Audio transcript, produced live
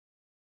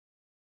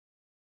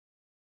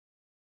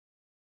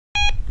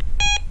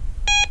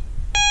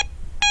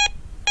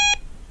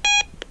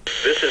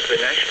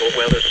National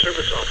Weather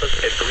Service Office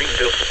at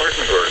Greenville,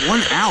 Spartanburg.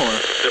 1 hour?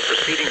 The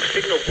preceding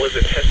signal was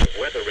a test of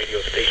weather radio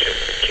station,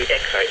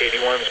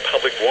 KXI81's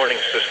public warning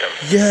system.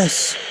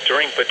 Yes!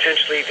 During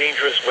potentially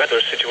dangerous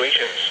weather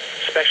situations,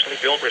 specially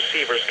built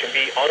receivers can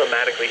be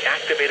automatically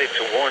activated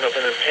to warn of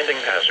an impending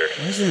hazard.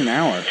 Why is it an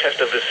hour? Tests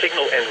of the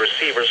signal and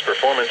receiver's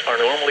performance are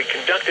normally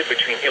conducted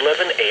between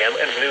 11 a.m.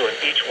 and noon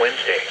each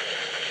Wednesday.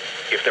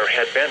 If there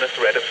had been a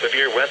threat of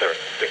severe weather,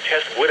 the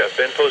test would have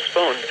been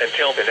postponed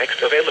until the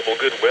next available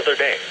good weather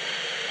day.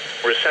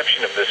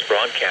 Reception of this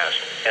broadcast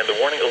and the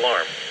warning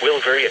alarm will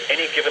vary at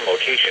any given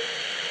location.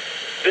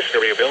 This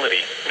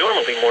variability,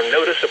 normally more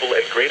noticeable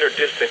at greater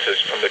distances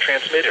from the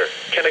transmitter,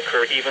 can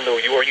occur even though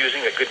you are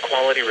using a good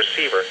quality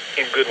receiver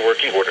in good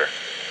working order.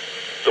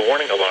 The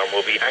warning alarm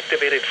will be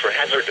activated for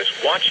hazardous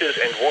watches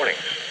and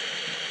warnings.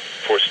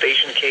 For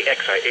station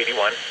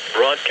KXI81,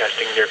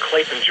 broadcasting near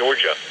Clayton,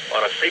 Georgia,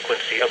 on a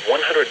frequency of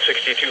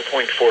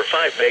 162.45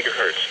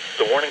 megahertz,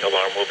 the warning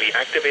alarm will be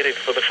activated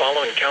for the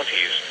following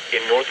counties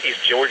in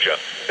northeast Georgia: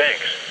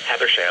 Banks,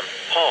 Habersham,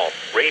 Hall,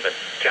 Raven,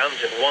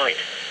 Townsend, White.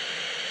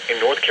 In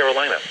North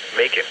Carolina,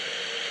 Macon.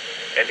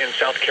 And in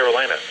South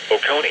Carolina,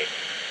 Oconee.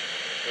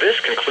 This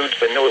concludes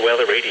the NOAA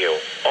Weather Radio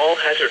All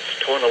Hazards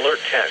Tone Alert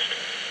Test.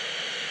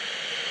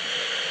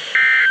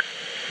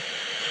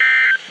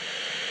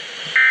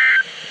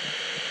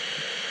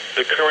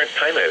 The current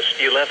time is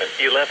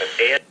 11:11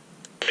 a.m.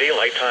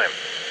 Daylight Time.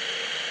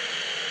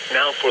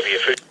 Now for the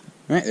official...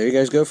 Alright, there you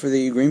guys go for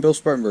the Greenville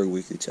Spartanburg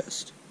weekly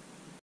test.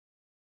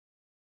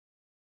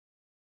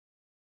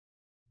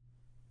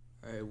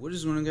 Alright, what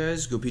is going on,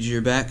 guys? GoPG here,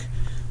 back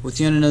with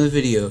yet another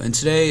video, and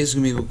today is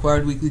going to be the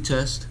required weekly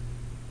test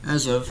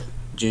as of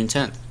June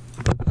 10th.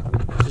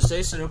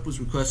 Today's setup was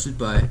requested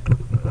by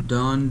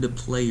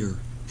dondaplayer.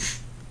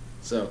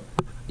 So,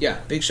 yeah,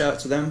 big shout out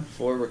to them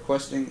for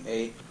requesting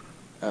a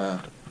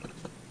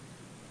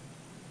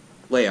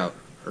layout,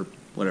 or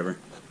whatever.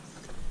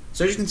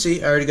 So as you can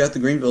see, I already got the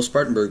Greenville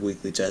Spartanburg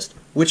weekly test,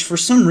 which for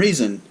some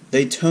reason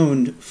they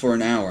toned for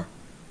an hour.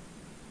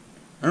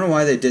 I don't know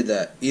why they did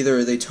that.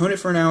 Either they toned it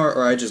for an hour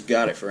or I just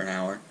got it for an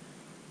hour.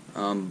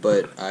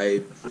 But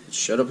I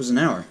showed up as an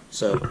hour.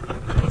 So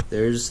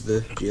there's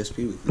the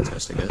GSP weekly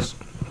test, I guess.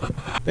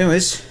 But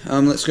anyways,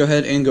 let's go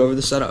ahead and go over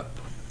the setup.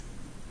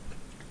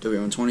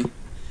 W120.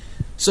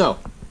 So,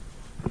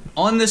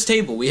 on this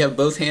table we have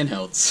both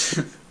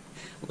handhelds,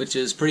 which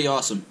is pretty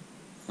awesome.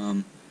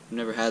 I've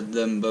never had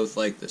them both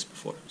like this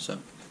before, so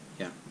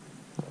yeah.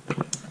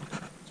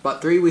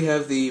 Spot 3 we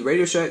have the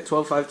Radio Shack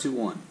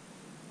 12521.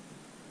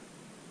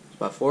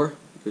 Spot 4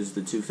 is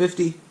the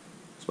 250.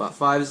 Spot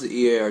 5 is the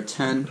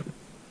EAR10.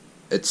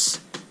 It's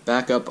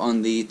back up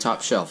on the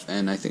top shelf,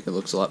 and I think it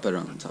looks a lot better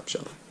on the top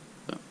shelf.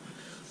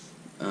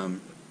 So,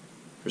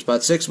 for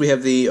spot 6 we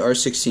have the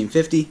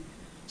R1650.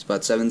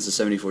 Spot 7 is the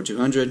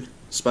 74200.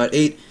 Spot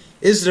 8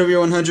 is the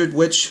W100,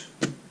 which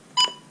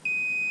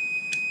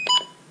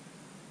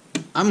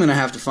I'm going to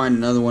have to find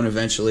another one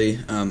eventually.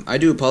 I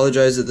do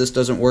apologize that this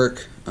doesn't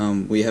work.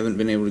 We haven't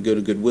been able to go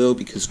to Goodwill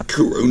because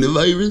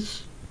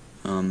coronavirus.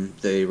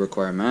 They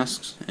require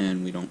masks,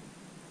 and we don't.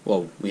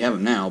 Well, we have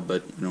them now,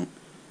 but we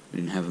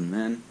didn't have them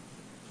then.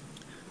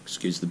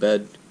 Excuse the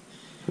bed.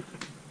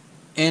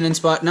 And in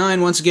spot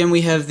 9, once again,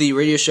 we have the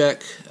Radio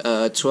Shack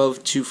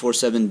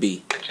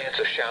 12247B. Chance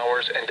of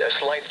showers and a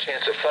slight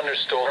chance of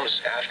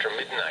thunderstorms after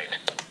midnight.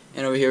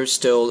 And over here,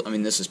 still, I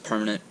mean, this is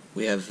permanent.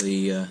 We have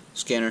the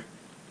scanner,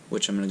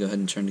 which I'm going to go ahead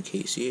and turn to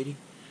KEC80.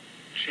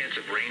 Chance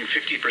of rain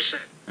 50%.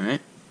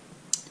 Alright.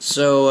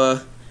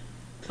 So,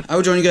 I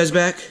will join you guys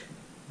back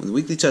when the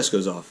weekly test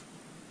goes off.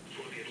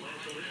 For the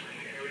Atlanta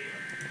listening area,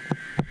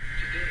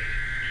 today,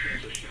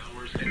 chance of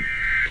showers and...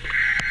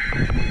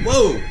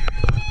 Whoa!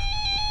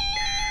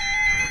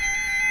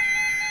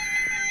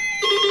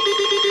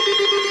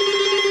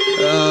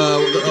 Oh.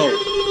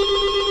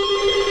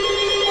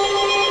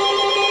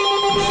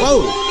 Whoa!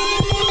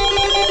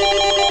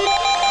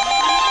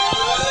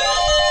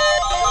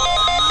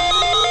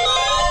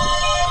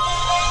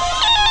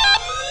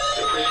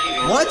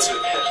 What?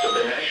 Test of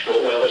the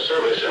National Weather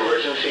Service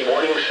Emergency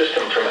Warning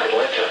System from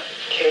Atlanta,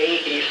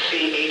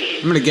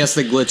 KEC80. I'm gonna guess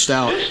they glitched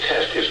out. This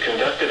test is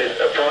conducted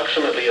at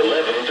approximately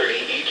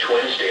 11:30 each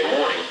Wednesday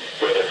morning,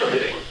 weather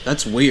permitting.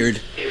 That's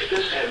weird. If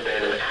this had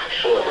been an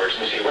actual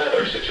emergency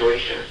weather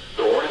situation,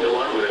 the warning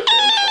alarm would have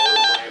been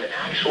followed by an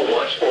actual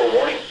watch or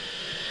warning.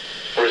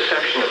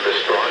 Reception of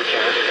this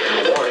broadcast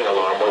and the warning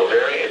alarm will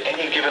vary at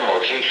any given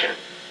location.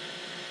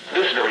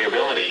 This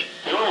variability,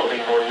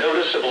 normally more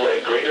noticeable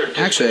at greater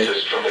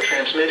distances from the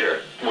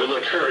transmitter, will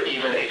occur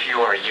even if you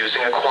are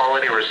using a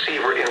quality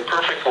receiver in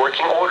perfect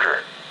working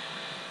order.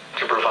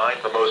 To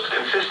provide the most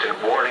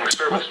consistent warning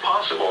service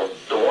possible,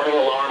 the warning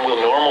alarm will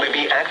normally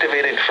be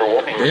activated for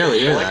warnings of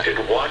selected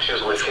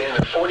watches within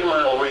a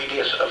 40-mile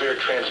radius of your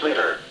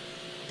transmitter.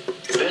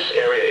 This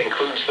area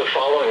includes the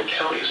following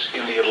counties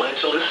in the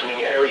Atlanta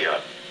listening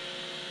area: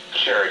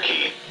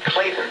 Cherokee,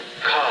 Clayton,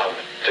 Cobb,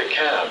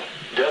 DeKalb,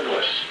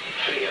 Douglas,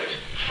 Fayette,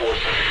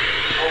 Forsyth,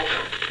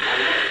 Fulton,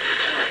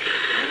 Terry,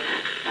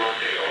 Newton,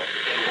 Rockdale,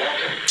 and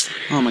Walton.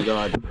 Oh my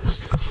god. This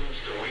concludes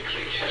the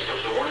weekly test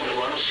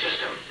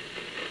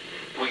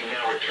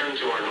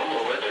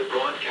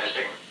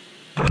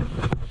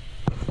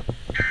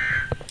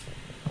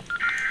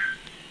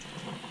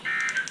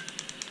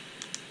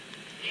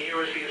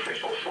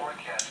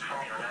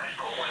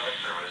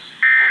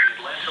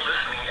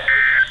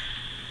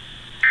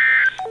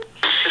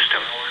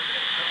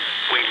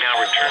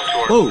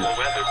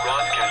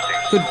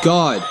Good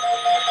God.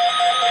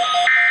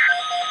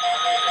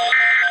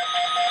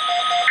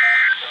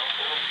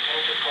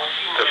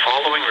 The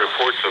following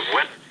reports of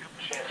wind.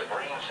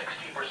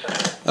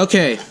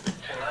 Okay.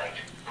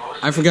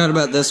 I forgot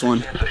about this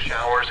one.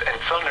 Showers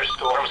and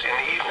thunderstorms in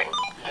the evening.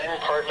 Then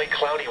partly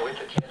cloudy with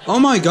the chance Oh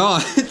my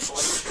God.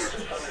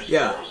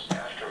 Yeah.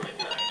 after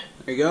midnight.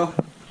 There you go.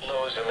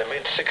 Lows in the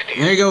mid-60s.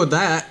 There you go with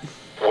that.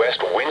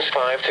 West winds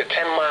 5 to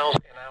 10 miles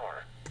an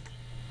hour.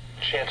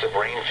 Chance of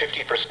rain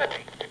 50%.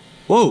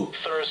 Whoa.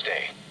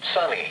 Thursday,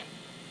 sunny.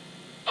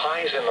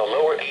 Highs in the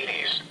lower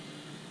 80s.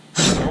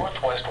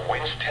 Northwest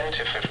winds 10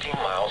 to 15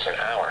 miles an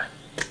hour.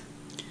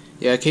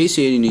 Yeah,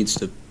 KEC80 needs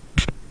to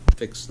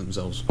fix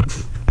themselves.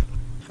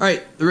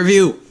 Alright, the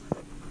review.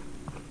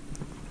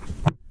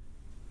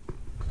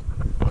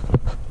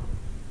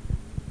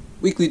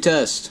 Weekly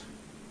test.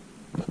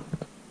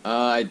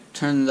 I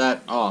turned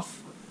that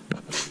off.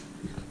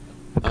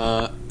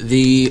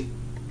 The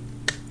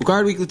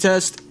required weekly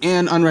test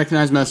and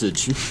unrecognized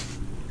message.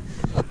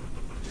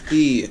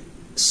 The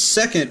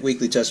second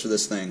weekly test for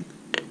this thing.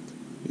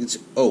 You can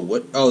see, oh,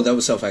 what? Oh, that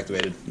was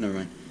self-activated. Never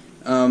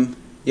mind.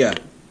 Yeah.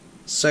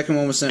 Second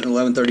one was sent at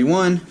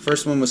 11:31.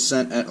 First one was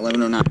sent at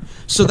 11:09.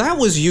 So that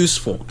was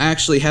useful,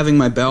 actually, having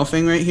my bell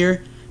thing right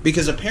here,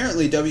 because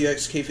apparently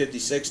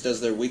WXK56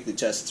 does their weekly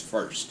tests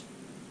first.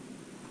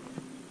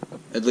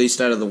 At least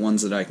out of the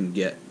ones that I can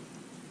get.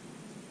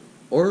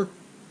 Or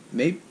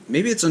maybe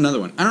it's another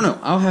one. I don't know.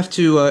 I'll have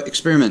to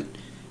experiment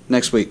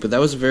next week. But that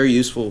was very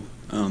useful.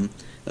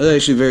 That was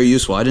actually very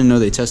useful. I didn't know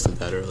they tested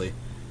that early.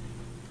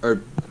 Or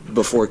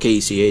before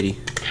KEC80.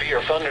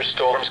 Severe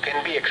thunderstorms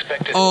can be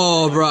expected.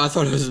 Oh, bro, I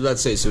thought I was about to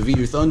say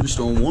severe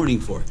thunderstorm warning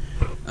for.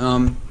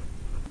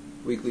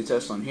 Weekly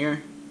test on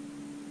here.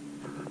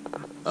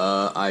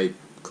 I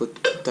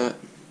clicked that.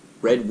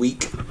 Red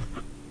week.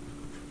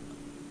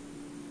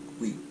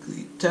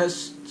 Weekly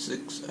test,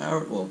 6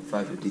 hours, well,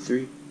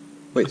 5:53.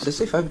 Wait, did I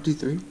say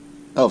 5:53?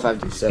 Oh,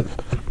 5:57.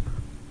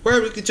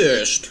 Red weekly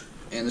test.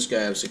 And this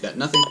guy obviously got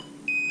nothing,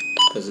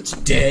 because it's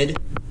dead.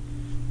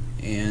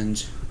 And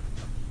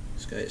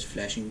this guy is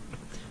flashing.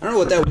 I don't know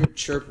what that weird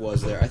chirp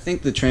was there. I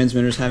think the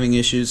transmitter's having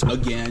issues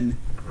again,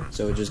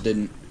 so it just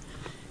didn't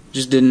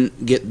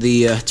get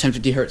the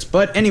 1050 hertz.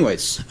 But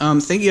anyways,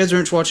 thank you guys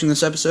very much for watching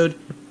this episode,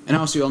 and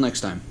I'll see you all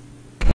next time.